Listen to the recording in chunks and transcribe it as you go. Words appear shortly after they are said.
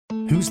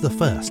Who's the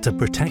first to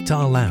protect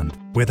our land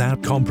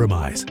without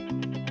compromise?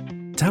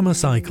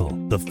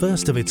 Tamacycle, the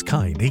first of its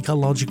kind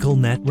ecological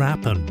net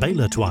wrap and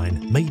baler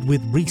twine made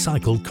with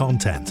recycled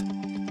content.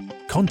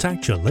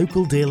 Contact your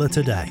local dealer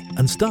today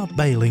and start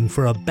baling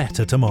for a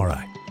better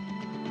tomorrow.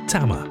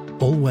 Tama,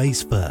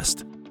 always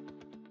first.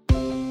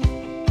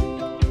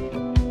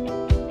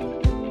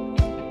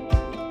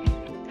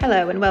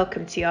 Hello and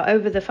welcome to your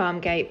Over the Farm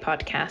Gate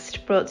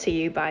podcast, brought to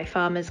you by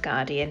Farmers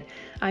Guardian.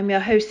 I'm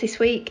your host this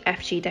week,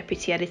 FG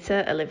Deputy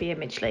Editor Olivia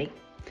Midgley.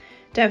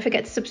 Don't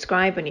forget to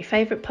subscribe on your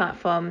favourite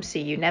platform so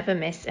you never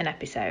miss an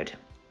episode.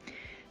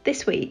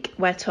 This week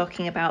we're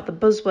talking about the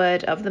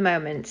buzzword of the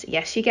moment.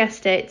 Yes, you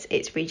guessed it,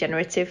 it's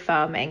regenerative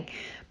farming.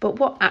 But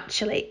what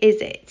actually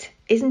is it?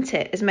 Isn't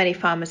it, as many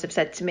farmers have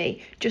said to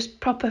me, just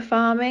proper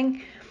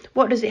farming?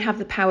 What does it have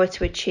the power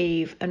to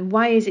achieve, and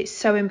why is it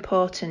so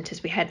important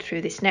as we head through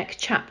this next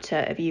chapter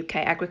of UK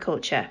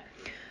agriculture?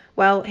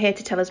 Well, here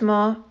to tell us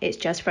more, it's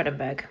Jez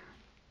Fredenberg.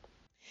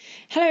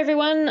 Hello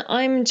everyone,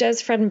 I'm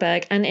Jez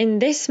Fredenberg, and in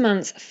this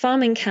month's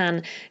Farming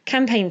Can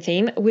campaign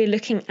theme, we're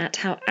looking at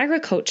how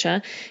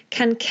agriculture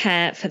can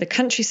care for the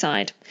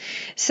countryside.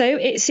 So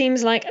it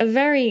seems like a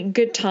very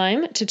good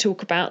time to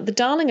talk about the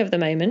darling of the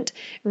moment,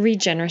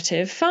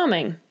 regenerative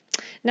farming.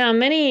 Now,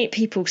 many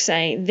people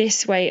say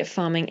this way of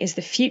farming is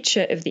the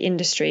future of the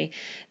industry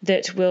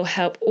that will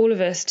help all of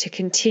us to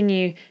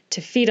continue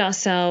to feed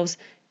ourselves,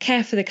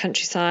 care for the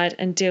countryside,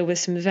 and deal with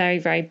some very,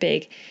 very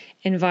big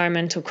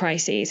environmental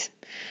crises.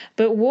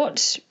 But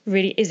what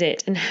really is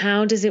it, and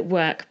how does it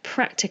work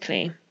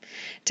practically?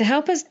 To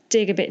help us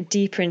dig a bit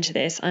deeper into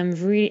this, I'm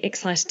really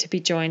excited to be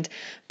joined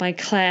by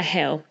Claire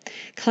Hill.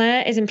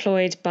 Claire is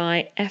employed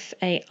by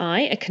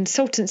FAI, a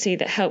consultancy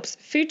that helps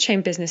food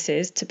chain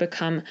businesses to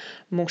become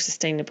more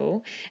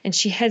sustainable, and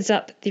she heads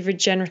up the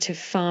regenerative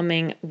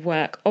farming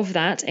work of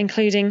that,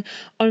 including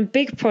on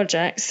big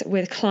projects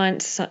with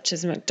clients such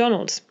as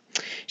McDonald's.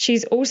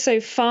 She's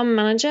also farm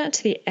manager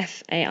to the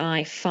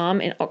FAI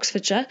farm in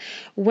Oxfordshire,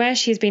 where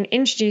she's been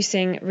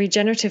introducing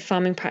regenerative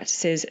farming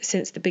practices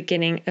since the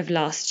beginning of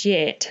last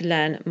year to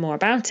learn more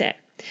about it.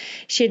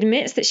 She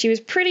admits that she was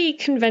pretty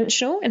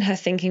conventional in her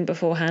thinking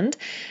beforehand,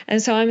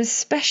 and so I'm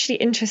especially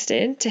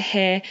interested to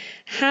hear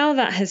how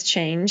that has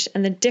changed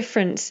and the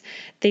difference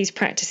these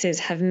practices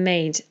have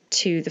made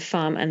to the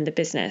farm and the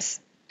business.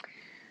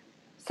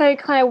 So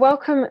Claire,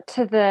 welcome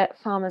to the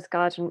Farmers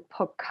Guardian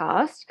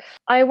podcast.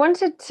 I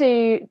wanted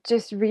to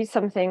just read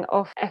something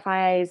off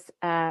FIA's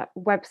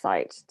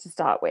website to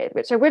start with,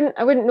 which I wouldn't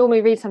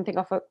normally read something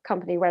off a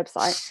company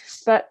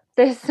website, but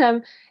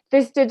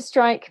this did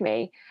strike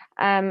me,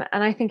 and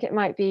I think it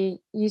might be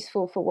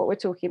useful for what we're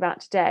talking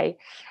about today.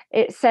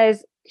 It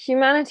says,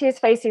 humanity is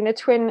facing the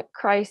twin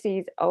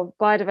crises of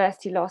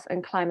biodiversity loss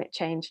and climate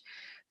change.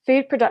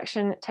 Food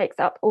production takes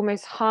up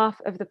almost half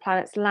of the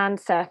planet's land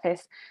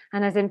surface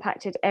and has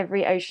impacted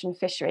every ocean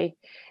fishery.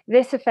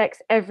 This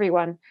affects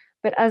everyone,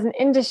 but as an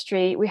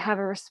industry, we have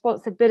a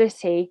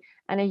responsibility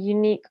and a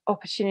unique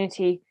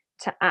opportunity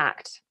to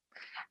act.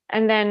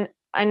 And then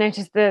I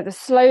noticed the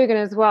slogan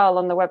as well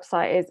on the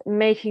website is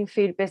making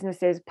food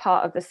businesses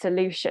part of the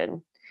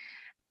solution.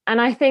 And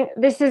I think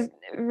this is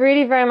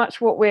really very much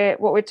what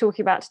we're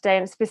talking about today,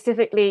 and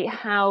specifically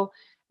how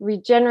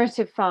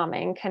regenerative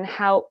farming can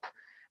help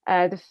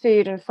the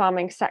food and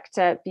farming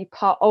sector be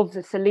part of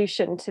the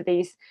solution to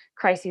these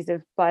crises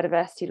of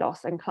biodiversity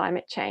loss and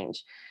climate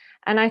change.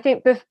 And I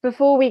think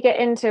before we get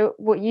into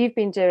what you've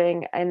been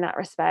doing in that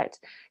respect,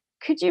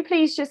 could you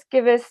please just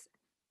give us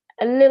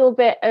a little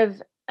bit of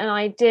an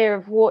idea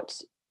of what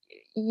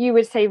you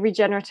would say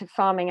regenerative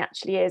farming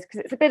actually is?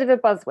 Because it's a bit of a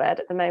buzzword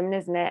at the moment,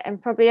 isn't it?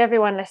 And probably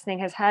everyone listening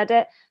has heard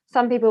it.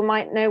 Some people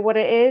might know what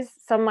it is,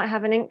 some might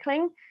have an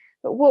inkling,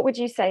 but what would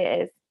you say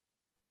it is?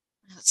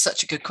 That's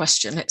such a good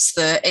question. It's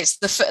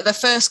the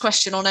first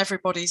question on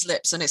everybody's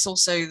lips, and it's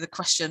also the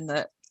question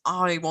that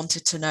I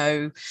wanted to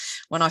know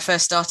when I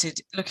first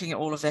started looking at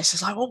all of this.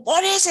 It's like, well,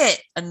 what is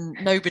it? And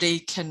nobody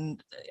can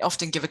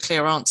often give a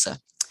clear answer.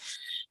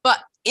 But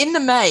in the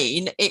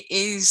main, it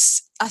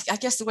is, I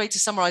guess the way to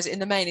summarize it in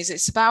the main is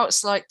it's about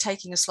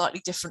taking a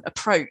slightly different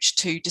approach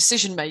to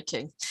decision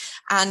making,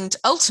 and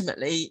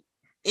ultimately,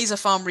 is a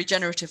farm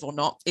regenerative or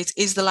not?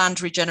 Is the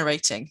land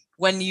regenerating?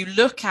 When you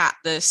look at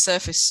the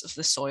surface of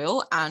the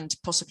soil and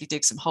possibly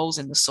dig some holes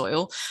in the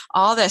soil,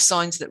 are there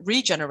signs that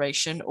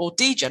regeneration or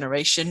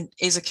degeneration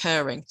is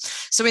occurring?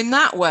 So in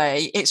that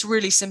way, it's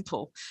really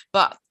simple.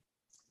 But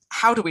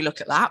how do we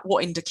look at that?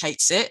 What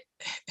indicates it?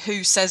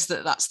 Who says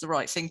that that's the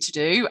right thing to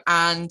do?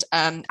 And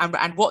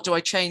what do I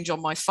change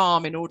on my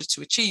farm in order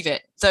to achieve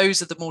it?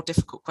 Those are the more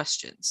difficult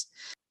questions.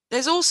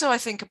 There's also, I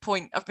think, a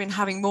point I've been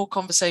having more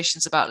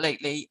conversations about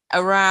lately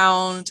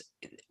around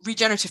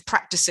regenerative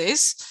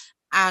practices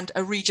and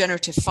a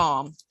regenerative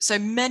farm. So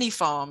many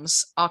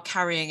farms are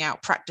carrying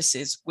out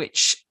practices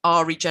which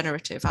are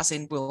regenerative, as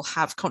in will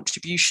have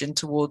contribution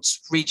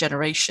towards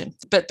regeneration.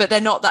 But they're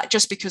not that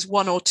just because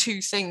one or two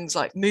things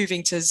like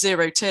moving to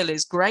zero till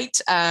is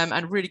great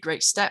and really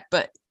great step,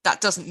 but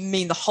that doesn't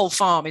mean the whole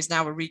farm is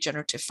now a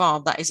regenerative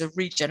farm. That is a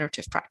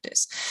regenerative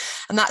practice.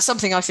 And that's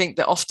something I think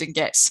that often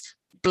gets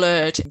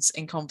blurred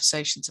in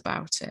conversations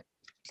about it.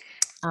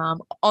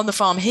 On the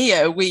farm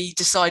here, we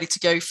decided to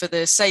go for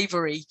the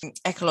Savory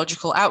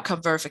Ecological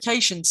Outcome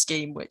Verification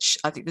Scheme, which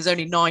I think there's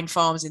only 9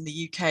 farms in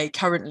the UK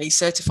currently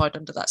certified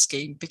under that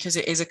scheme, because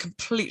it is a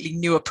completely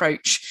new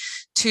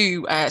approach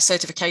to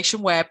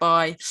certification,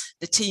 whereby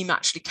the team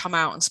actually come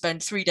out and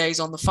spend 3 days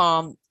on the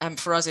farm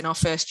for us in our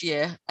first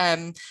year,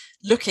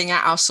 looking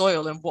at our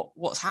soil and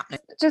what's happening.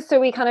 Just so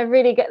we kind of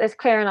really get this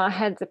clear in our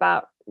heads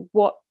about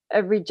what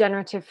a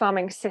regenerative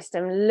farming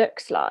system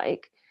looks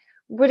like,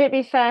 would it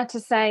be fair to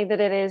say that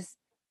it is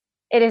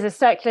a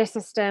circular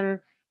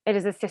system? It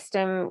is a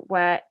system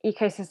where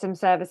ecosystem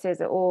services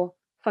are all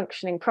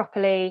functioning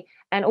properly,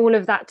 and all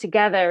of that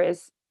together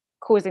is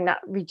causing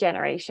that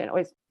regeneration? Or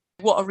is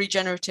what a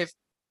regenerative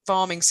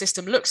farming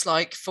system looks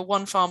like for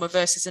one farmer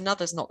versus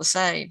another is not the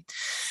same.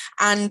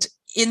 And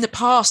in the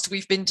past,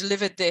 we've been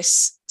delivered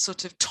this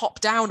sort of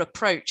top-down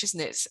approach, isn't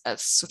it?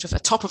 It's sort of a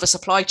top of a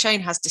supply chain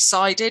has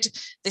decided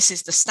this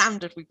is the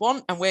standard we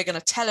want, and we're going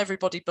to tell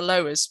everybody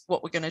below us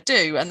what we're going to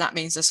do. And that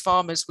means as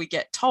farmers, we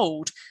get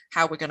told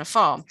how we're going to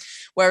farm.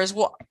 Whereas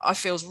what I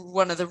feel is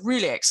one of the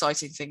really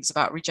exciting things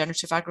about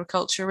regenerative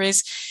agriculture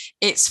is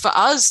it's for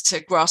us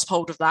to grasp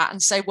hold of that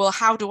and say, well,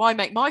 how do I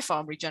make my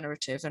farm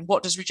regenerative? And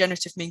what does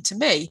regenerative mean to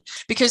me?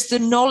 Because the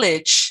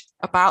knowledge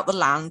about the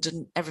land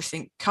and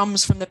everything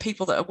comes from the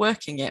people that are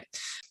working it.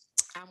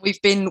 And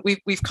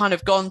we've kind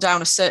of gone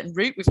down a certain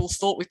route. We've all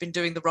thought we've been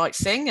doing the right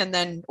thing, and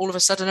then all of a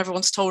sudden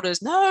everyone's told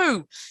us,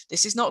 no,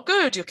 this is not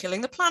good, you're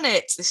killing the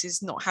planet, this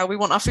is not how we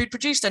want our food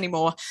produced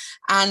anymore.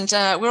 And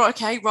we're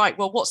okay, right,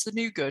 well, what's the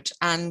new good?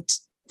 And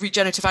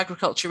regenerative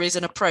agriculture is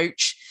an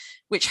approach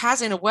which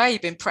has in a way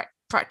been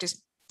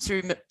practiced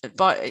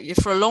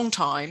for a long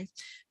time,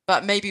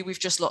 but maybe we've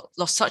just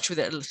lost touch with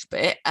it a little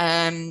bit,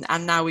 and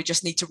now we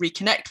just need to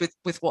reconnect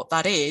with what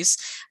that is,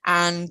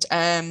 and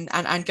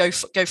go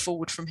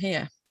forward from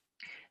here.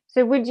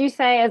 So would you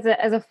say as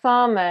a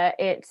farmer,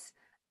 it's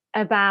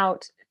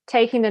about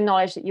taking the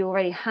knowledge that you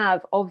already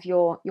have of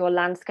your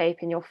landscape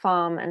and your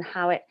farm and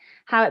how it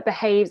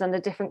behaves under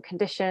different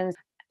conditions,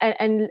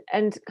 and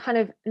kind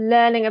of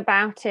learning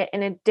about it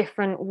in a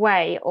different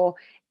way? Or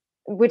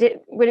would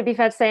it be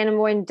fair to say in a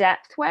more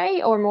in-depth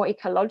way or a more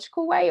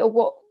ecological way, or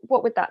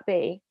what would that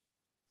be?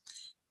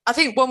 I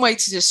think one way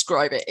to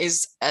describe it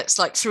is it's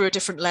like through a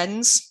different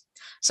lens.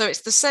 So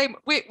it's the same,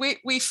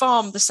 we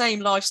farm the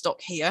same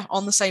livestock here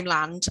on the same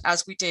land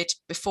as we did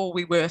before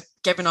we were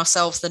giving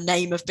ourselves the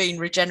name of being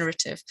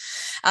regenerative.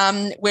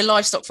 We're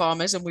livestock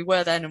farmers, and we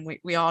were then, and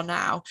we are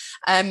now.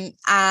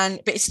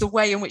 But it's the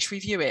way in which we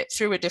view it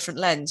through a different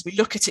lens. We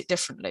look at it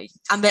differently.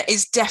 And there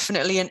is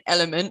definitely an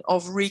element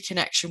of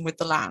reconnection with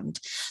the land,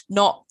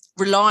 not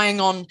relying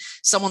on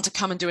someone to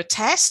come and do a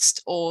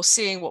test or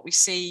seeing what we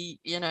see,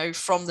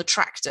 from the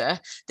tractor.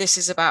 This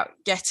is about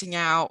getting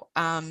out,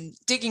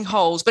 digging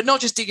holes, but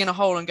not just digging a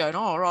hole and going, oh,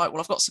 all right, well,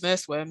 I've got some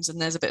earthworms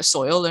and there's a bit of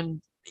soil,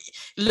 and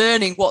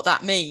learning what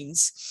that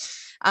means.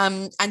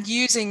 And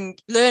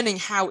learning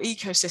how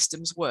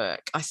ecosystems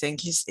work, I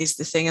think is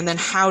the thing. And then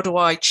how do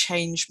I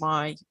change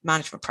my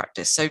management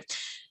practice? So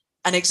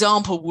an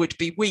example would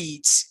be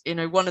weeds.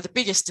 One of the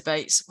biggest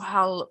debates,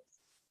 well,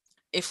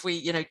 if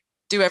we,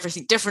 do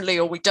everything differently,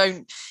 or we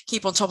don't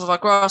keep on top of our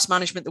grass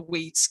management, the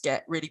weeds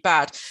get really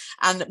bad.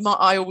 And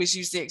I always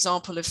use the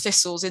example of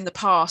thistles. In the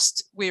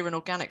past, we're an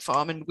organic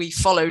farm, and we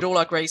followed all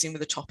our grazing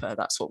with a topper.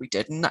 That's what we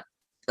did. And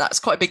that's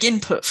quite a big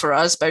input for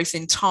us, both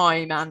in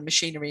time and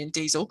machinery and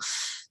diesel.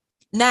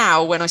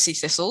 Now, when I see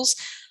thistles,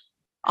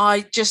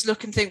 I just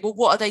look and think, well,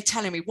 what are they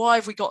telling me? Why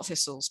have we got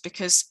thistles?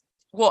 Because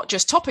what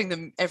just topping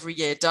them every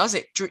year does,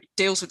 it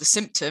deals with the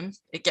symptom,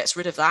 it gets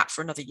rid of that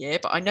for another year,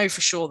 but I know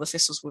for sure the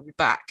thistles will be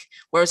back.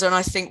 Whereas when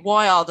I think,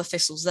 why are the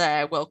thistles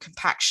there? Well,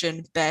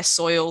 compaction, bare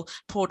soil,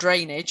 poor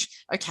drainage.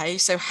 Okay,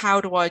 so how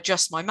do I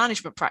adjust my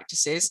management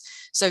practices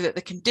so that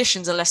the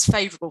conditions are less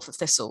favourable for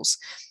thistles?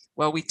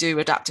 Well, we do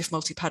adaptive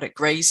multi-paddock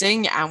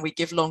grazing, and we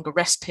give longer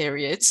rest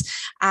periods,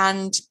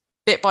 and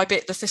bit by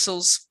bit the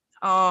thistles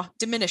are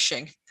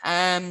diminishing.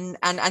 And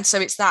so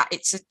it's a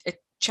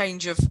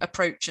change of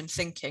approach and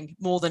thinking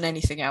more than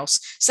anything else.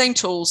 Same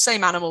tools,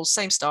 same animals,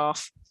 same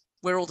staff,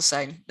 we're all the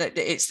same.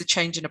 It's the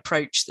change in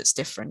approach that's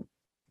different.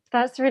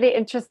 That's really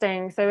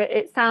interesting. So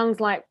it sounds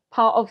like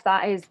part of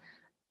that is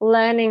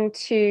learning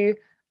to,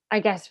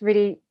 I guess,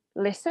 really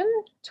listen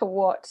to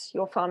what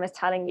your farm is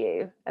telling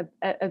you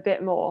a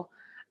bit more,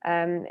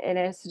 in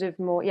a sort of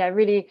more,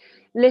 really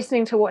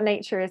listening to what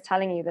nature is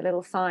telling you, the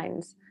little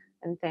signs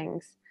and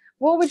things.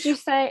 What would you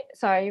say?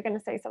 Sorry, you're going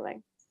to say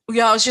something.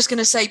 Yeah, I was just going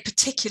to say,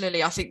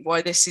 particularly, I think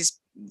why this is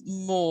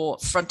more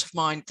front of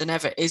mind than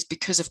ever is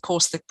because, of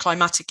course, the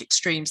climatic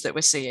extremes that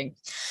we're seeing.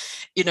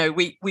 The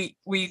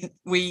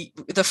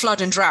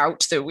flood and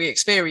drought that we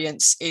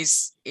experience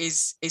is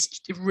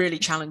really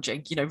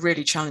challenging.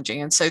 Really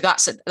challenging, and so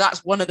that's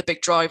one of the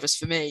big drivers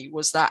for me,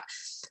 was that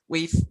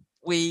we'd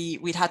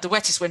had the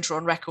wettest winter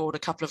on record a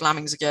couple of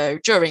lambings ago.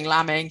 During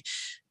lambing,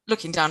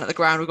 looking down at the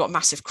ground, we've got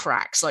massive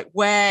cracks. Like,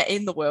 where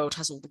in the world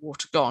has all the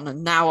water gone?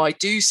 And now I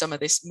do some of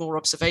this more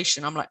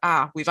observation. I'm like,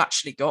 we've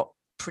actually got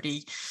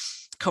pretty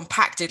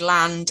compacted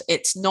land.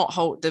 It's not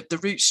the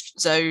root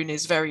zone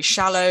is very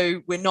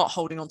shallow. We're not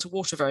holding on to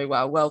water very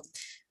well. Well,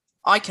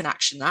 I can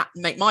action that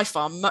and make my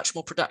farm much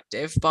more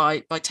productive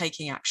by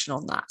taking action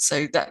on that.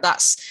 So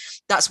that's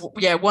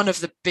what, one of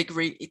the big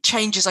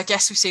changes I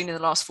guess we've seen in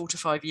the last 4 to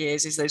 5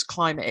 years is those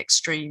climate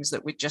extremes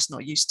that we're just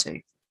not used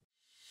to.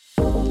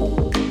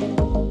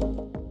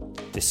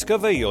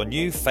 Discover your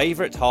new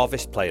favourite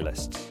harvest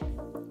playlists.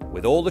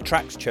 With all the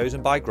tracks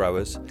chosen by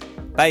growers,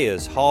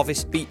 Bayer's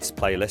Harvest Beats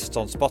playlist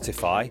on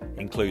Spotify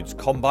includes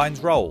Combine's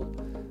Roll,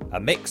 a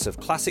mix of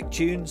classic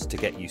tunes to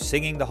get you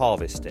singing the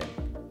harvest in,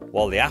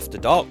 while the After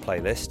Dark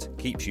playlist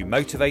keeps you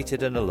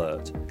motivated and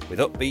alert with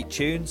upbeat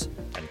tunes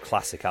and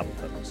classic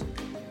anthems.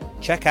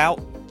 Check out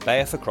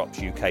Bayer for Crops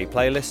UK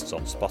playlists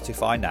on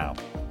Spotify now.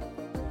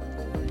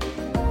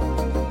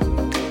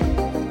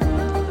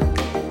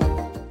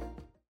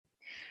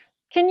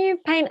 Can you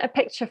paint a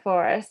picture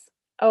for us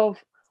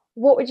of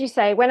what would you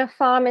say when a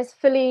farm is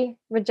fully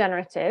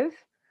regenerative?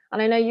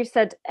 And I know you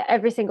said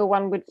every single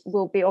one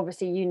will be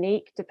obviously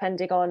unique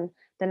depending on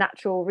the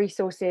natural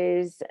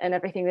resources and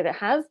everything that it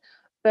has.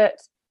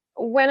 But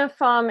when a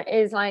farm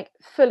is like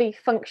fully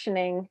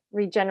functioning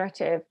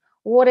regenerative,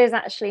 what is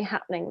actually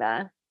happening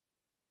there?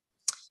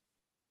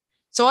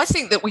 So I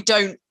think that we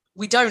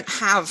don't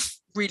have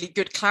really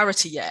good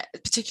clarity yet,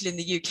 particularly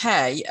in the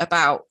UK,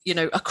 about,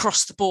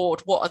 across the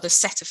board, what are the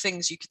set of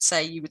things you could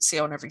say you would see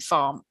on every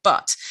farm.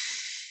 But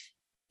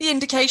the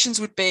indications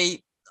would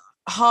be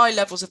high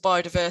levels of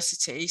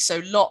biodiversity,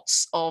 so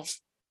lots of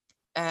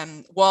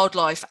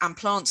wildlife and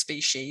plant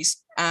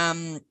species,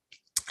 and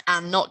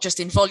not just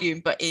in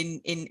volume, but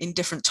in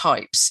different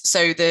types.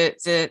 So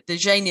the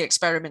Janie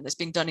experiment that's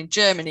been done in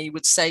Germany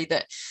would say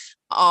that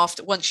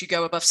once you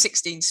go above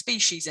 16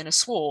 species in a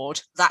sward,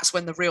 that's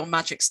when the real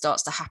magic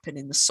starts to happen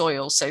in the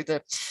soil. So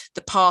the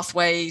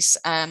pathways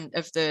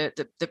of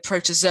the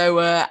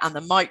protozoa and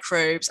the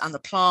microbes and the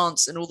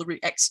plants and all the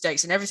root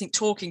exudates and everything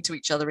talking to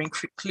each other,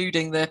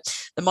 including the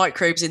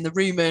microbes in the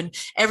rumen,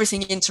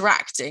 everything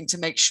interacting to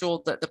make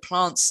sure that the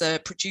plants are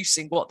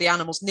producing what the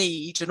animals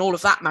need, and all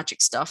of that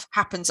magic stuff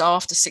happens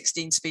after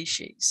 16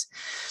 species.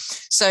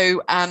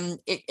 So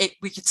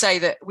we could say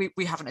that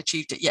we haven't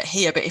achieved it yet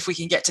here, but if we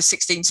can get to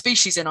 16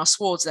 species in our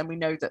swards, then we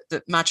know that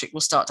the magic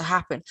will start to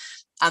happen,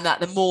 and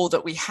that the more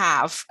that we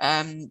have,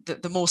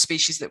 the more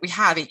species that we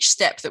have, each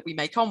step that we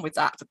make on with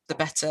that, the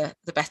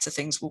better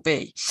things will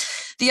be.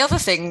 The other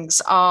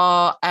things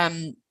are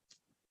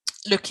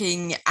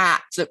looking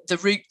at the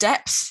root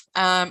depth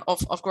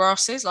of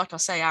grasses. Like I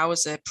say,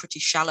 ours are pretty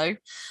shallow,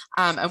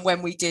 and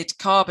when we did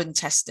carbon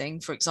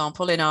testing, for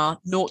example, in our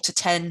 0 to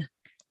 10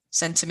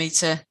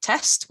 centimetre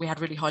test, we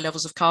had really high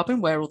levels of carbon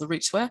where all the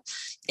roots were.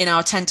 In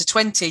our 10 to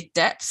 20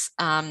 depth,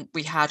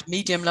 we had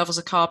medium levels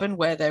of carbon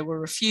where there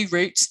were a few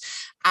roots,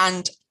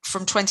 and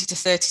from 20 to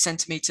 30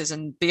 centimetres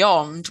and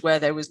beyond, where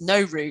there was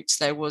no roots,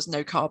 there was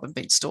no carbon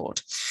being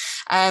stored.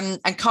 And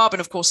carbon,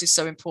 of course, is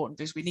so important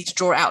because we need to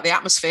draw it out of the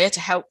atmosphere to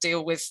help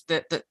deal with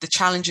the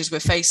challenges we're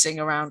facing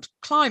around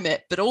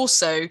climate, but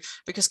also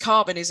because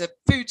carbon is a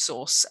food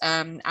source.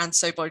 And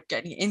so by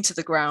getting it into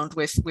the ground,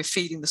 we're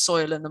feeding the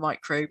soil and the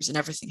microbes and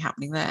everything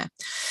happening there.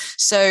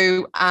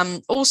 So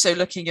also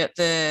looking at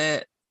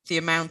the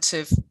amount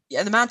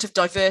of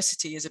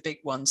diversity is a big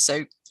one.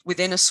 So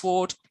within a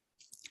sward,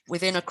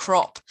 within a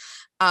crop,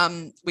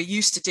 we're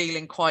used to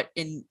dealing quite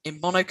in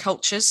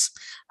monocultures,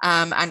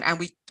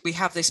 and we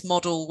have this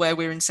model where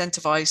we're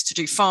incentivized to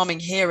do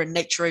farming here and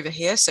nature over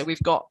here. So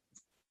we've got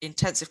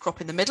intensive crop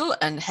in the middle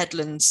and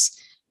headlands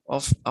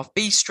of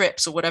bee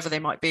strips or whatever they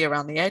might be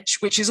around the edge,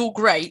 which is all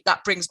great.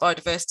 That brings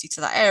biodiversity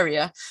to that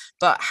area.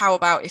 But how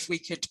about if we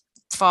could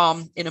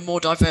farm in a more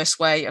diverse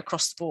way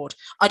across the board?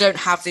 I don't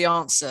have the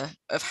answer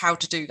of how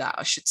to do that,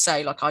 I should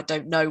say. Like, I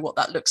don't know what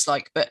that looks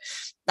like, but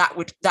that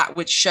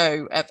would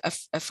show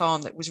a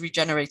farm that was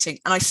regenerating.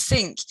 And I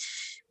think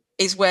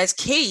is where's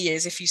key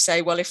is if you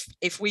say, well,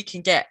 if we can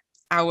get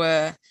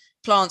our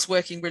plants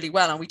working really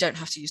well and we don't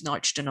have to use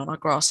nitrogen on our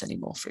grass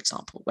anymore, for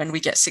example, when we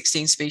get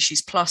 16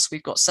 species plus,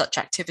 we've got such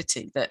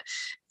activity that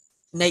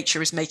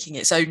nature is making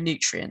its own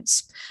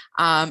nutrients,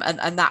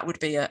 and that would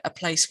be a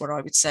place where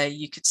I would say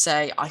you could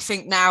say, I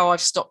think now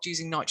I've stopped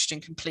using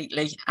nitrogen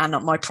completely and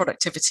my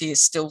productivity is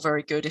still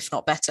very good, if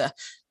not better.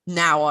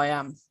 Now I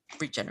am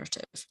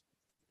regenerative.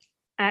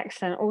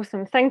 Excellent,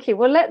 awesome, thank you.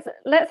 Well,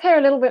 let's hear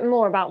a little bit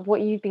more about what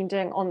you've been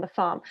doing on the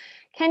farm.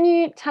 Can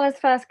you tell us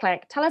first,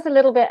 Claire, tell us a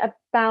little bit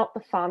about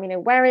the farm?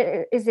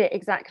 Where is it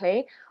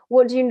exactly?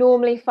 What do you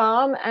normally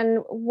farm,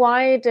 and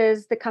why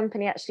does the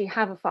company actually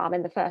have a farm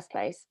in the first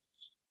place?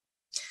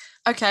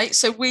 Okay,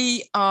 so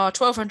we are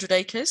 1,200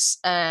 acres.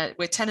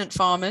 We're tenant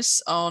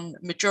farmers on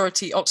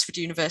majority Oxford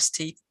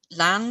University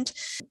land.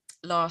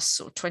 Last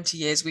sort of 20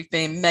 years, we've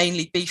been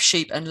mainly beef,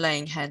 sheep and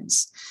laying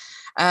hens.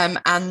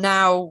 And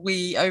now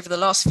we, over the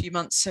last few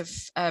months, have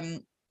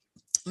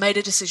made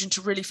a decision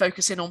to really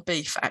focus in on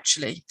beef,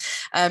 actually,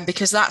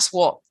 because that's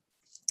what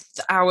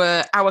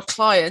our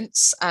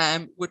clients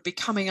would be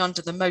coming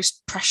under the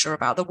most pressure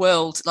about the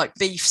world, like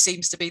beef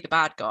seems to be the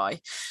bad guy.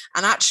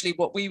 And actually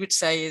what we would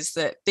say is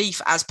that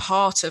beef as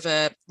part of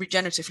a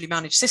regeneratively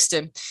managed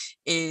system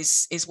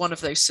is one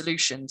of those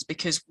solutions,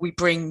 because we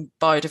bring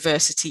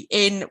biodiversity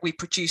in, we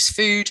produce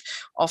food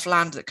off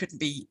land that couldn't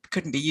be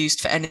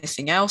used for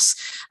anything else,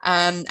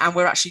 and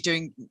we're actually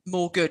doing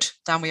more good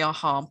than we are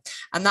harm.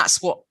 And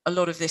that's what a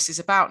lot of this is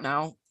about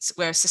now,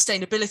 where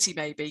sustainability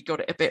maybe got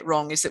it a bit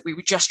wrong, is that we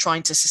were just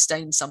trying to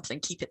sustain something,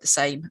 keep it the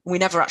same. We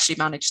never actually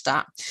managed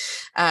that.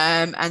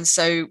 And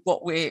so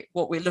what we're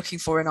looking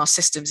for in our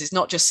systems is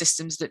not just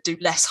systems that do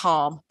less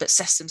harm, but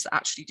systems that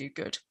actually do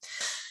good.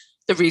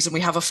 The reason we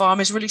have a farm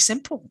is really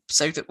simple,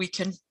 so that we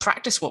can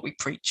practice what we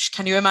preach.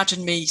 Can you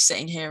imagine me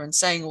sitting here and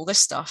saying all this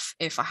stuff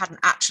if I hadn't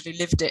actually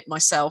lived it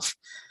myself?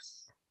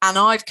 And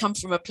I've come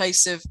from a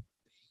place of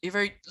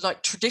very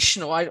like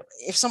traditional.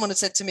 If someone had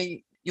said to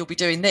me, you'll be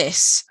doing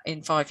this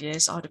in 5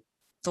 years, I'd have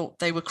thought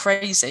they were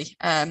crazy.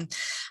 And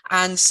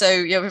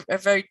so a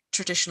very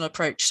traditional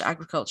approach to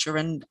agriculture,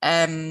 and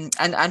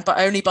but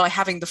only by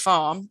having the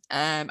farm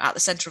at the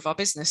center of our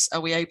business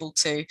are we able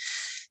to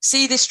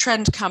see this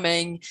trend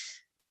coming,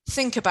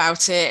 think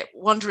about it,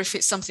 wonder if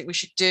it's something we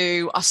should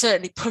do. I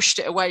certainly pushed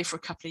it away for a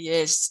couple of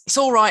years. It's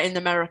all right in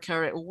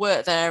America, it will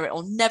work there, it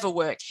will never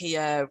work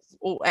here,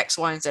 or X,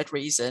 Y, and Z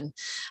reason.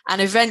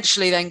 And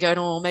eventually then going,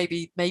 oh,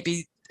 maybe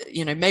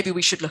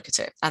we should look at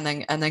it,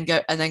 and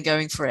then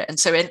going for it. And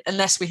so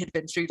unless we had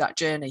been through that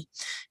journey,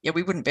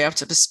 we wouldn't be able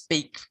to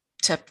speak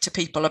to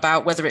people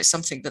about whether it's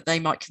something that they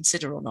might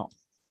consider or not.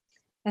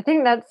 I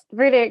think that's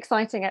really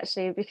exciting,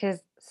 actually, because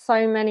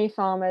so many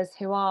farmers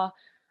who are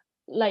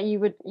like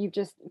you've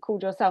just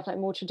called yourself, like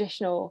more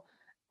traditional,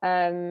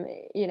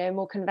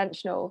 more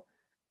conventional,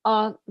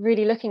 are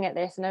really looking at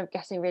this and are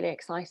getting really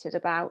excited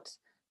about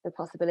the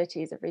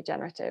possibilities of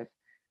regenerative.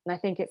 And I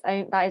think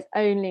that is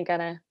only going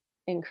to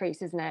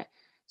increase, isn't it?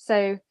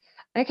 So,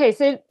 okay,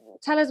 so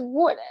tell us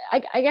what,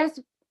 I guess,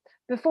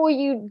 before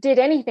you did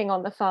anything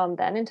on the farm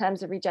then in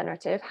terms of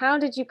regenerative, how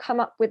did you come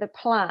up with a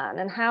plan,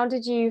 and how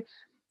did you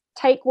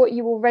take what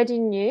you already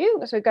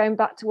knew? So going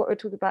back to what we were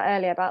talking about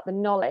earlier about the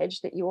knowledge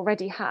that you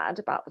already had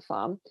about the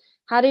farm,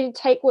 how did you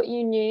take what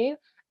you knew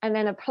and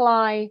then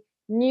apply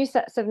new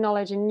sets of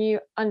knowledge and new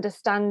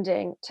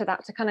understanding to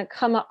that to kind of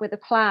come up with a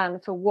plan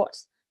for what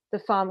the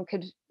farm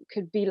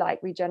could be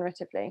like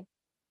regeneratively?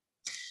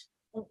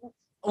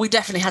 We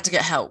definitely had to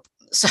get help.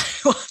 So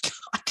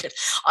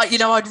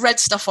I'd read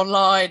stuff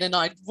online and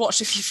I'd watched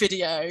a few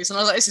videos and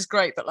I was like, this is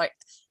great. But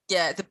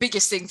the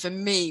biggest thing for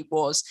me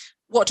was,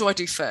 what do I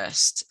do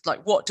first?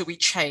 Like, what do we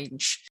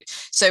change?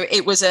 So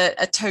it was a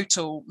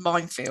total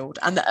minefield.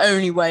 And the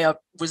only way I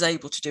was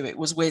able to do it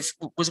was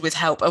with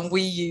help. And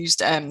we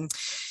used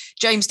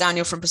James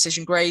Daniel from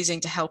Precision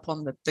Grazing to help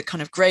on the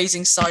kind of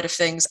grazing side of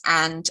things,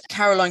 and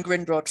Caroline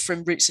Grindrod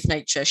from Roots of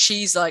Nature.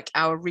 She's like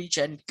our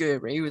regen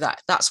guru.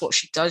 That's what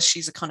she does.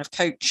 She's a kind of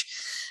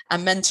coach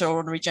and mentor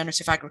on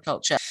regenerative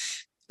agriculture.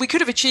 We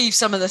could have achieved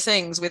some of the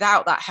things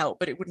without that help,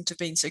 but it wouldn't have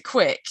been so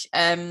quick.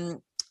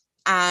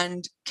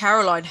 And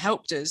Caroline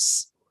helped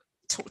us,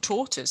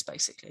 taught us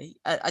basically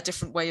a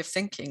different way of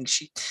thinking.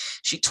 She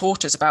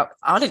taught us about,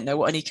 I didn't know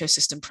what an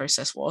ecosystem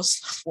process was,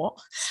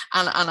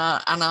 and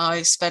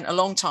I spent a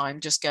long time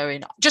just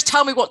going, just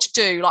tell me what to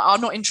do. Like,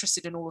 I'm not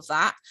interested in all of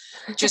that.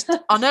 Just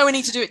I know I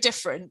need to do it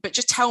different, but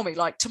just tell me,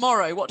 like,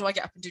 tomorrow, what do I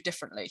get up and do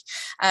differently?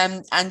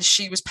 And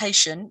she was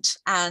patient,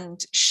 and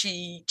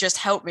she just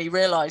helped me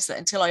realize that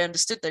until I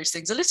understood those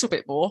things a little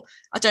bit more,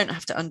 I don't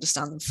have to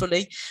understand them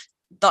fully.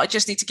 That I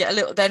just need to get a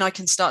little, then I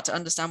can start to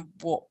understand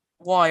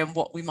why and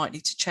what we might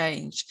need to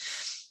change.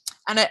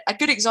 And a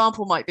good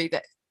example might be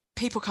that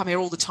people come here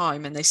all the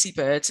time and they see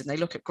birds and they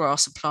look at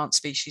grass and plant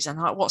species and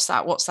like, what's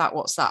that?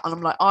 And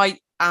I'm like, I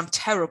am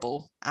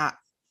terrible at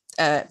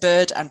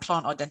bird and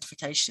plant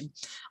identification.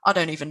 I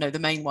don't even know the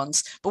main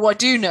ones, but what I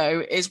do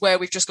know is where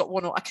we've just got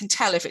one, or I can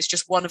tell if it's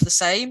just one of the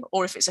same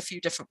or if it's a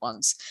few different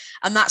ones.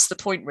 And that's the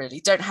point, really.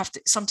 Don't have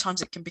to,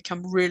 sometimes it can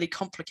become really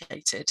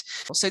complicated.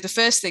 So the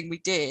first thing we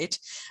did,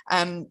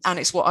 and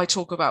it's what I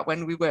talk about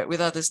when we work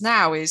with others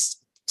now, is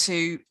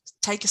to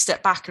take a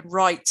step back and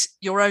write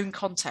your own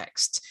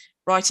context,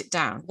 write it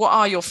down. What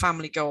are your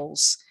family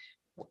goals?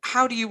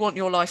 How do you want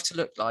your life to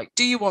look like?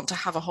 Do you want to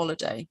have a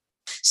holiday?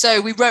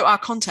 So we wrote our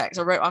context.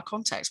 I wrote our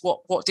context.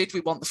 What did we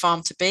want the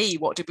farm to be?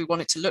 What did we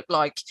want it to look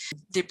like?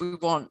 Did we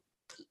want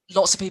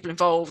lots of people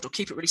involved or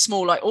keep it really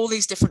small? Like all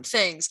these different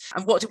things.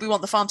 And what did we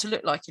want the farm to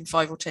look like in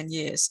 5 or 10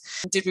 years?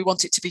 Did we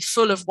want it to be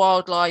full of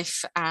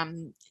wildlife?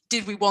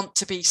 Did we want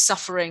to be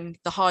suffering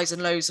the highs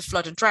and lows of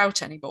flood and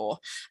drought anymore?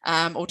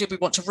 Or did we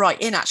want to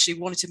write in, actually,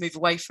 we wanted to move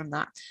away from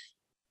that?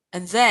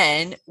 And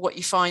then what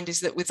you find is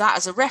that with that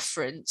as a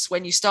reference,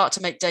 when you start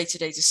to make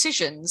day-to-day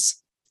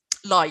decisions,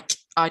 like,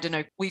 I don't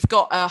know, we've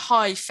got a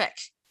high FEC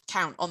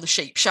count on the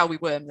sheep. Shall we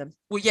worm them?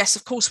 Well, yes,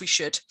 of course we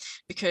should,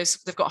 because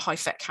they've got a high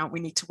FEC count.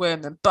 We need to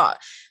worm them. But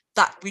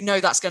that we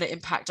know that's going to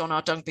impact on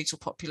our dung beetle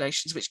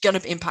populations, which is going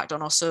to impact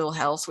on our soil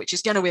health, which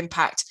is going to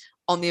impact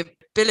on the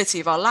ability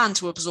of our land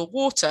to absorb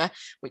water,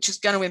 which is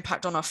going to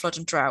impact on our flood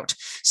and drought.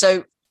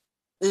 So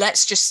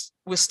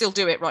we'll still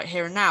do it right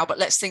here and now, but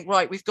let's think,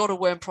 right, we've got a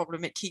worm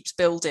problem, it keeps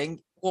building,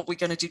 what we're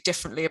going to do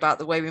differently about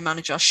the way we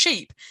manage our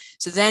sheep.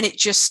 So then it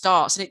just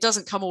starts, and it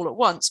doesn't come all at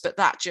once, but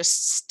that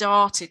just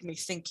started me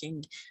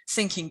thinking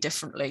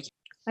differently.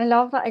 I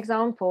love that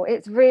example.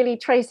 It's really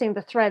tracing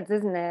the threads,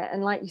 isn't it?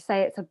 And like you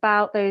say, it's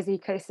about those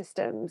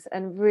ecosystems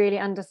and really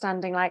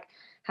understanding like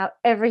how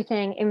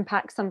everything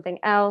impacts something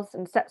else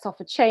and sets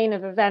off a chain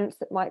of events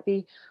that might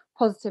be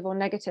positive or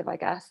negative, I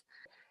guess.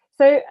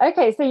 So,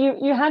 okay, so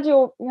you had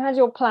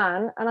your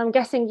plan, and I'm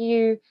guessing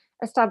you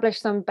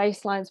established some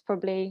baselines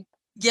probably.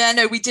 Yeah,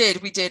 no, we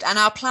did. And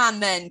our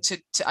plan then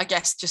to I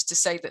guess, just to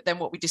say that then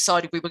what we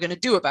decided we were going to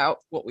do about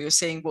what we were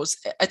seeing was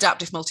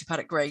adaptive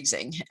multi-paddock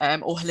grazing,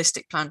 or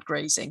holistic planned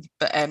grazing,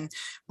 but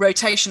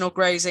rotational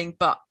grazing,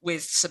 but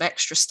with some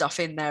extra stuff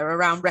in there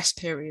around rest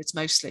periods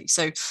mostly.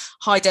 So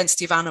high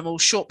density of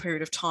animals, short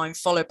period of time,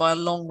 followed by a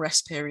long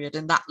rest period.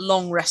 And that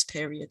long rest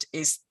period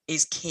is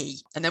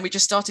key. And then we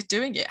just started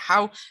doing it.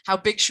 How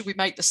big should we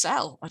make the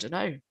cell? I don't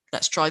know.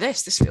 Let's try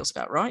this. This feels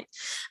about right.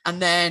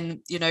 And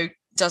then,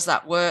 does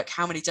that work?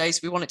 How many days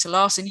do we want it to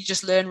last? And you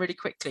just learn really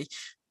quickly.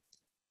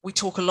 We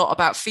talk a lot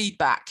about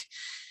feedback.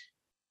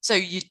 So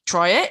you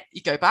try it,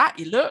 you go back,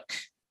 you look,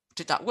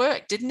 did that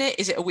work? Didn't it?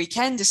 Is it a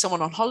weekend? Is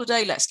someone on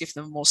holiday? Let's give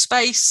them more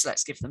space.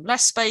 Let's give them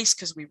less space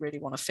because we really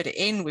want to fit it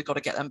in. We've got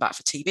to get them back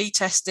for TB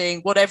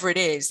testing, whatever it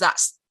is.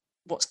 That's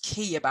what's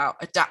key about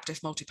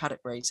adaptive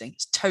multi-paddock grazing.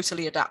 It's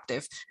totally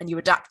adaptive, and you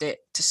adapt it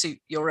to suit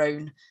your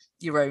own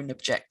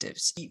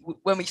objectives.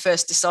 When we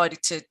first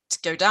decided to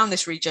go down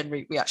this regen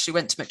route, we actually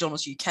went to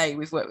McDonald's UK.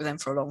 We've worked with them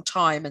for a long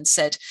time, and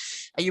said,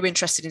 are you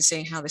interested in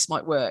seeing how this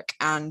might work?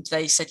 And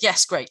they said,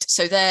 yes, great.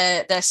 So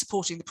they're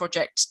supporting the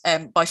project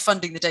by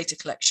funding the data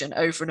collection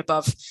over and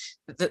above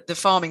the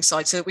farming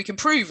side, so that we can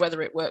prove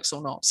whether it works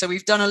or not. So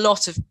we've done a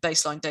lot of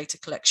baseline data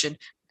collection.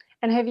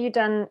 And have you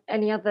done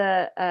any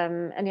other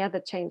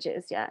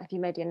changes yet? Have you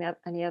made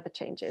any other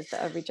changes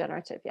that are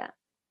regenerative yet?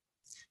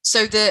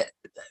 So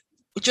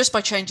just by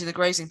changing the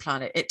grazing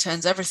plan, it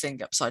turns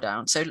everything upside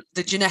down. So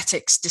the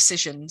genetics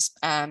decisions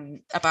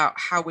about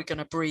how we're going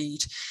to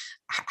breed,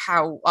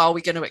 how are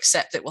we going to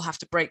accept that we'll have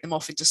to break them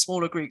off into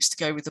smaller groups to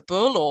go with the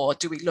bull, or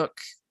do we look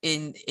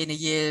in a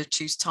year or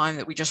two's time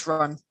that we just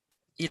run,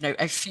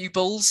 a few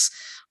bulls,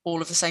 all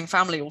of the same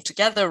family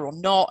altogether, or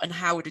not? And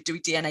how do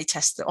we DNA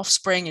test the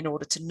offspring in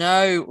order to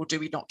know, or do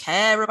we not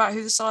care about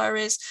who the sire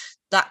is?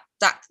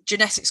 That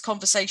genetics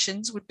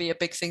conversations would be a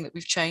big thing that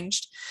we've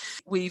changed.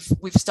 We've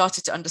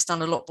started to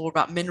understand a lot more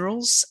about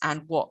minerals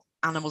and what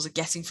animals are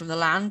getting from the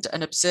land,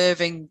 and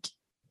observing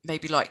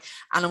maybe like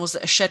animals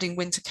that are shedding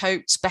winter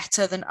coats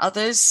better than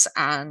others,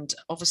 and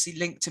obviously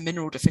linked to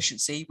mineral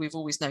deficiency. We've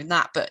always known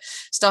that, but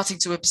starting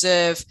to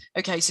observe,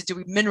 okay, so do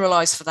we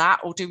mineralize for that,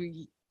 or do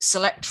we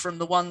select from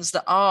the ones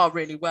that are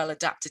really well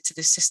adapted to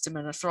this system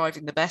and are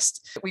thriving the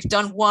best? We've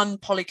done one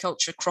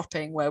polyculture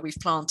cropping where we've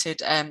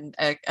planted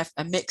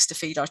a mix to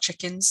feed our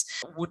chickens.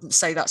 Wouldn't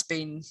say that's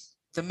been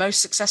the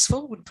most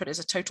successful, wouldn't put it as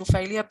a total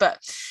failure, but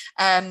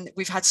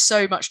we've had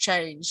so much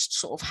change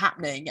sort of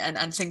happening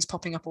and things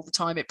popping up all the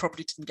time, it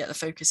probably didn't get the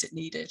focus it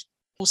needed.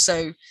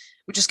 Also,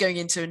 we're just going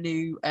into a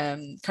new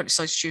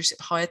countryside stewardship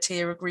higher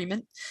tier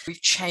agreement.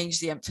 We've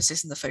changed the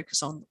emphasis and the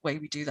focus on the way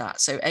we do that.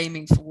 So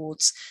aiming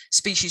towards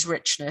species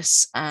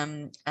richness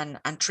and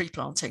tree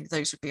planting.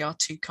 Those would be our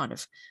two kind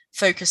of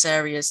focus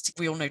areas.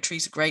 We all know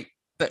trees are great,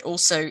 but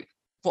also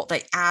what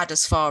they add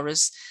as far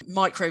as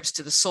microbes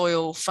to the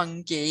soil,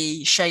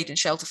 fungi, shade and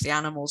shelter for the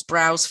animals,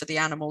 browse for the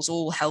animals,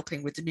 all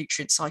helping with the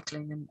nutrient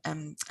cycling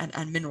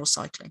and mineral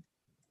cycling.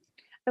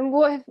 And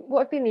what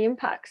have been the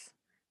impacts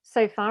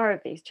so far of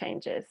these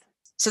changes?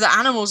 So the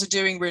animals are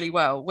doing really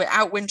well. We're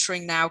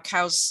outwintering now.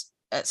 Cows,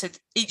 so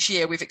each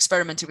year we've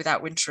experimented with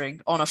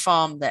outwintering on a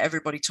farm that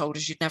everybody told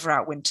us you'd never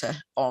outwinter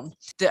on.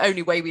 The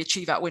only way we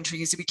achieve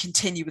outwintering is if we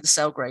continue with the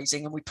cell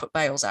grazing and we put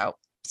bales out.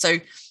 So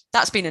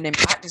that's been an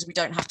impact, is we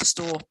don't have to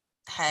store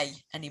hay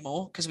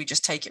anymore, because we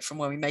just take it from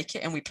where we make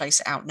it and we place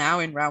it out now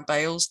in round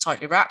bales,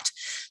 tightly wrapped,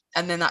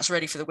 and then that's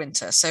ready for the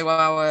winter. So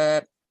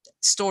our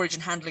storage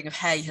and handling of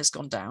hay has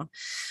gone down.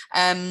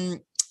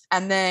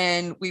 And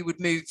then they would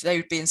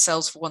be in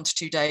cells for 1 to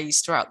 2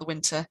 days throughout the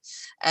winter.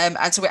 And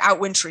so we're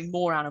outwintering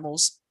more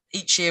animals.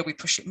 Each year we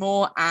push it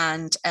more,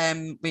 and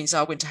means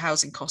our winter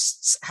housing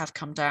costs have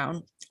come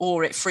down,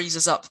 or it frees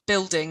us up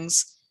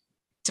buildings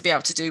to be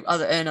able to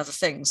earn other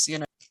things.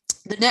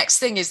 The next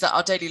thing is that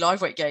our daily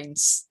live weight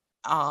gains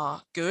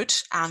are good,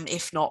 and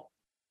if not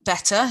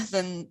better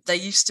than they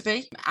used to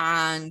be.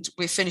 And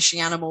we're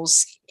finishing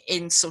animals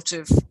in sort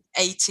of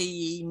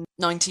 18,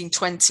 19,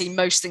 20,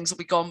 most things will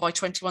be gone by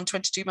 21,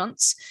 22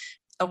 months.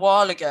 A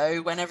while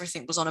ago, when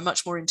everything was on a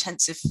much more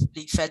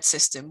intensively fed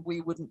system, we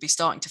wouldn't be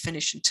starting to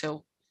finish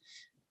until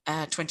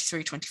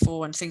 23,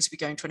 24, and things would be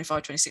going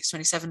 25, 26,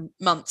 27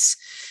 months.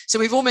 So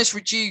we've almost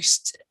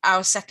reduced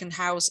our second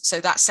house.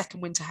 So that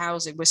second winter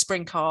housing, we're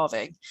spring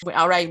calving.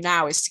 Our aim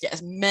now is to get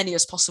as many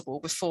as possible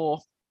before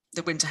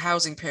the winter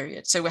housing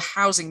period. So we're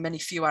housing many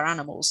fewer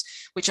animals,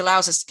 which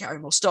allows us to carry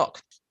more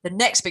stock. The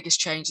next biggest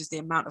change is the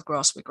amount of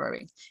grass we're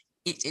growing.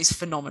 It is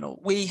phenomenal.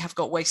 We have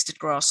got wasted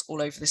grass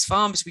all over this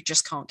farm because we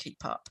just can't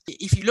keep up.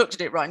 If you looked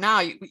at it right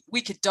now,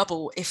 we could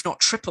double, if not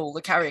triple,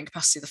 the carrying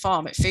capacity of the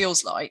farm. It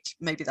feels like,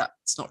 maybe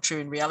that's not true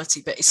in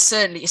reality, but it's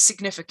certainly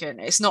significant.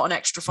 It's not an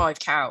extra 5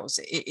 cows.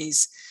 It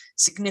is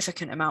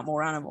significant amount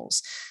more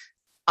animals.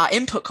 Our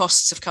input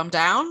costs have come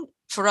down.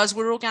 For us,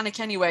 we're organic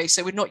anyway,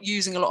 so we're not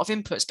using a lot of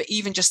inputs, but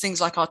even just things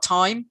like our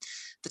time,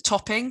 the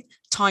topping,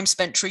 time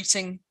spent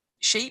treating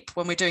sheep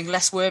when we're doing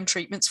less worm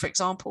treatments, for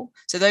example.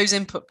 So those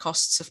input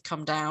costs have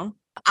come down,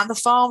 and the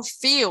farm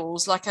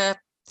feels like a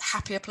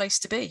happier place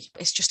to be.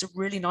 It's just a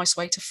really nice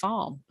way to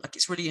farm. Like,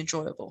 it's really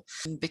enjoyable,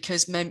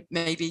 because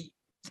maybe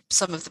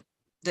some of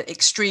the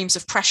extremes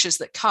of pressures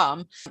that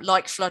come,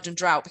 like flood and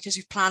drought, because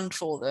you've planned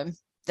for them,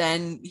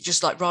 then you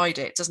just like ride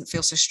it. It doesn't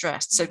feel so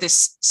stressed. So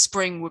this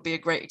spring would be a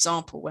great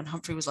example when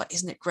Humphrey was like,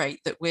 isn't it great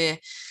that we're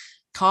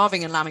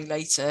calving and lambing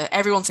later?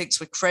 Everyone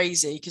thinks we're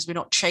crazy because we're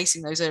not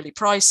chasing those early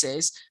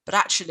prices, but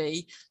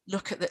actually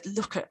look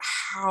at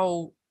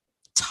how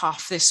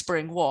tough this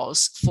spring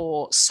was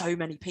for so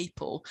many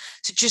people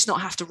to just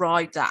not have to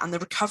ride that, and the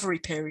recovery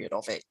period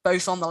of it,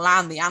 both on the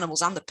land, the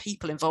animals, and the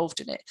people involved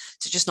in it,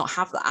 to just not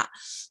have that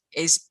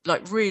is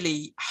like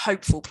really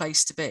hopeful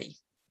place to be.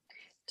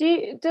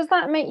 Does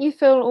that make you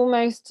feel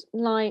almost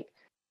like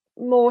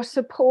more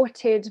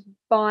supported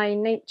by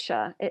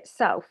nature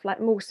itself,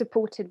 like more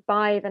supported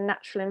by the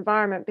natural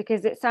environment?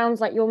 Because it sounds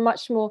like you're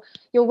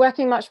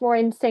working much more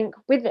in sync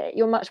with it.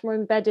 You're much more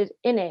embedded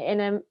in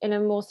it in a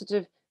more sort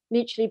of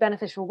mutually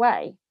beneficial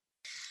way.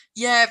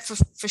 Yeah,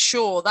 for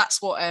sure.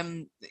 That's what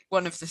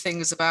one of the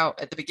things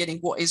about at the beginning,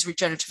 what is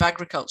regenerative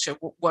agriculture?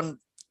 One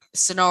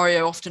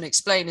scenario often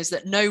explained is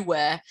that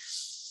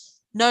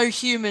no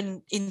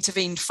human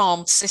intervened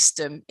farmed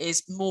system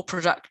is more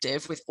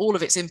productive with all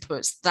of its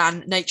inputs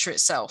than nature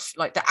itself.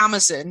 Like the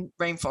Amazon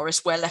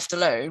rainforest, where left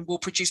alone, will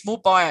produce more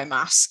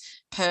biomass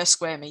per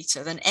square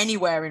meter than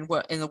anywhere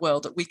in the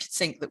world that we could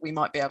think that we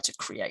might be able to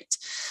create.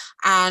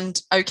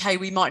 And okay,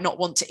 we might not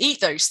want to eat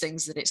those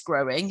things that it's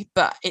growing,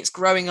 but it's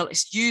growing,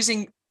 it's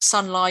using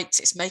sunlight,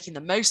 it's making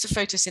the most of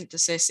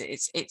photosynthesis,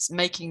 it's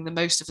making the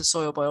most of the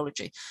soil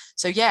biology.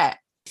 So yeah,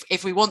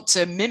 if we want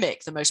to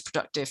mimic the most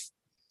productive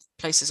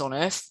places on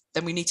earth,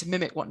 then we need to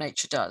mimic what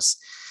nature does.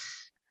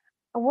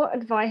 What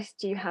advice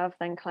do you have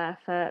then, Claire,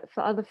 for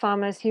other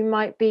farmers who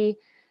might be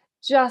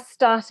just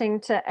starting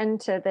to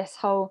enter this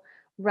whole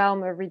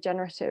realm of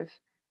regenerative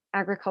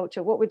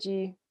agriculture? What would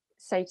you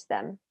say to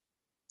them?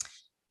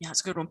 Yeah,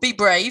 that's a good one. Be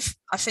brave.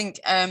 I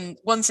think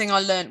one thing I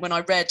learned when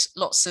I read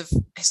lots of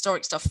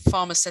historic stuff,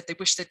 farmers said they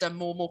wish they'd done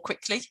more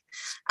quickly.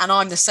 And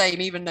I'm the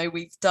same, even though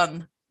we've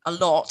done a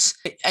lot.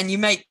 And you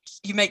make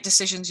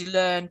decisions, you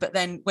learn, but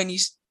then when you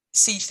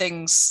see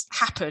things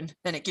happen,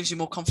 then it gives you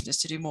more confidence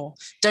to do more.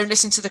 Don't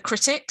listen to the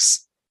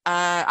critics.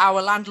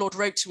 Our landlord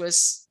wrote to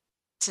us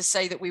to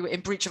say that we were in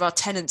breach of our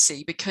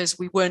tenancy because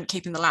we weren't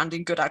keeping the land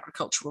in good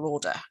agricultural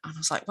order. And I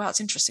was like, wow, it's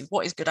interesting.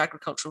 What is good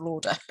agricultural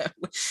order? But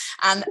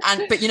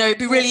it'd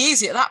be really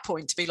easy at that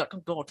point to be like, oh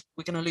God,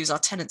 we're going to lose our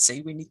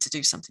tenancy. We need to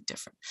do something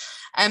different.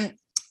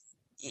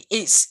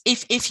 It's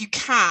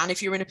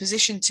if you're in a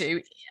position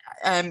to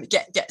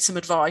get some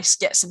advice,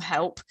 get some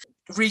help.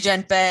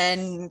 Regen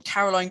Ben,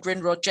 Caroline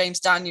Grinrod, James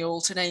Daniel,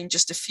 to name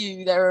just a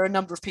few. There are a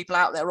number of people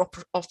out there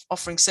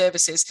offering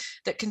services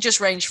that can just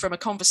range from a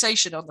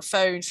conversation on the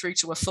phone through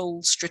to a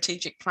full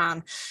strategic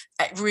plan.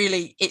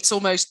 It's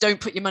almost, don't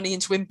put your money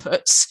into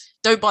inputs,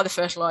 don't buy the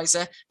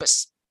fertilizer, but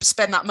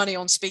spend that money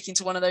on speaking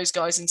to one of those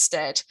guys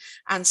instead,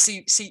 and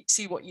see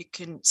what you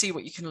can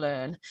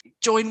learn.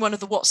 Join one of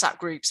the WhatsApp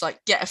groups,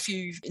 like get a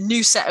few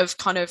new set of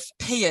kind of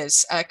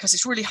peers, because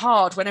it's really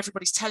hard when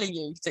everybody's telling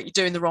you that you're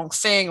doing the wrong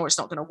thing or it's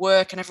not going to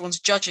work and everyone's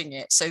judging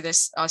it. So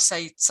I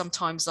say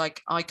sometimes,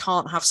 like, I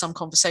can't have some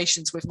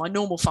conversations with my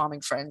normal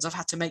farming friends. I've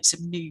had to make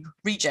some new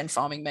regen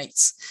farming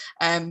mates,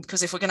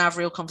 because if we're going to have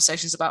real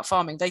conversations about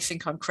farming, they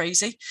think I'm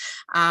crazy,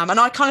 and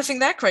I kind of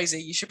think they're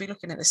crazy. You should be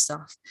looking at this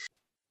stuff.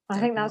 I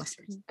think that's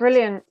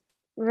brilliant,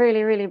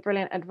 really, really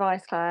brilliant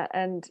advice, Claire.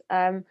 And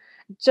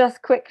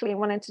just quickly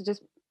wanted to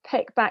just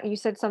pick back, you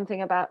said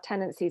something about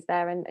tenancies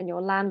there and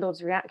your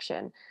landlord's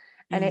reaction.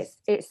 And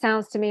it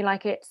sounds to me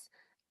like it's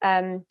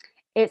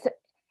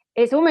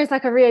almost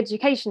like a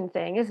re-education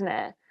thing, isn't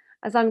it?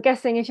 As I'm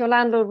guessing, if your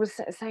landlord was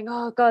saying,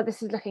 oh God,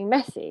 this is looking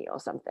messy or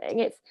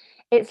something,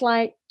 it's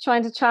like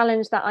trying to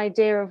challenge that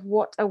idea of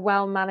what a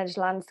well-managed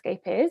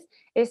landscape is.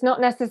 It's not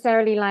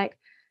necessarily like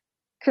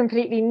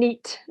completely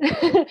neat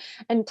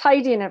and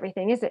tidy and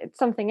everything, is it? It's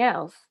something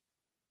else.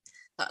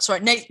 That's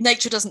right.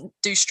 Nature doesn't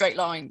do straight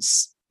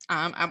lines,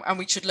 and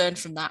we should learn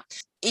from that.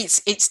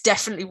 It's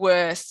definitely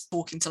worth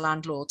talking to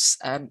landlords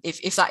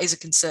if that is a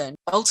concern.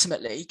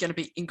 Ultimately, going to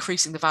be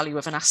increasing the value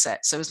of an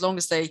asset. So as long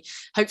as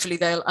hopefully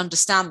they'll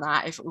understand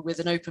that with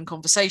an open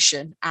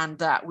conversation, and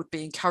that would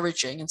be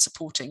encouraging and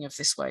supporting of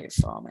this way of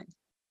farming.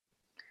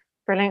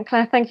 Brilliant,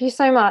 Claire. Thank you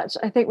so much.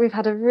 I think we've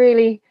had a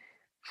really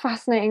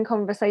fascinating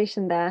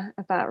conversation there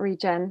about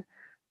regen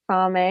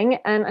farming,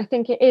 and I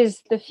think it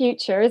is the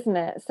future, isn't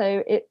it?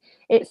 So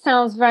it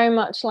sounds very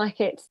much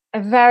like it's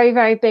a very,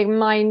 very big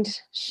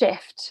mind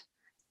shift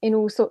in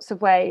all sorts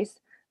of ways.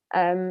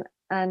 And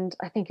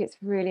I think it's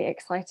really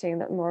exciting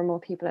that more and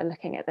more people are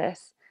looking at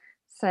this.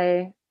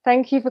 So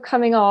thank you for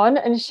coming on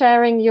and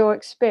sharing your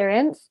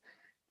experience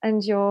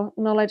and your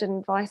knowledge and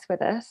advice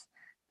with us.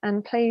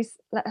 And please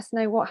let us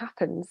know what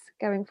happens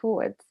going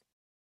forwards.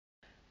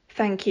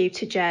 Thank you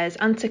to Jez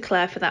and to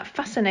Claire for that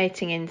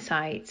fascinating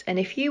insight. And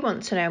if you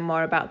want to know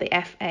more about the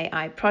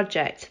FAI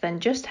project, then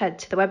just head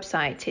to the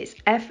website. It's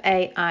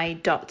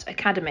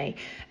fai.academy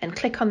and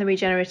click on the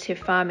regenerative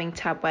farming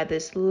tab where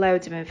there's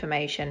loads of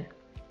information.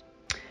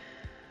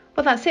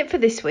 Well, that's it for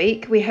this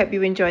week. We hope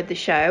you enjoyed the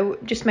show.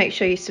 Just make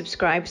sure you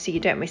subscribe so you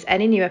don't miss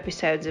any new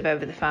episodes of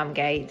Over the Farm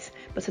Gate.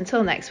 But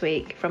until next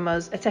week, from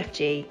us at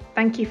FG,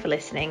 thank you for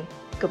listening.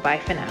 Goodbye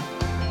for now.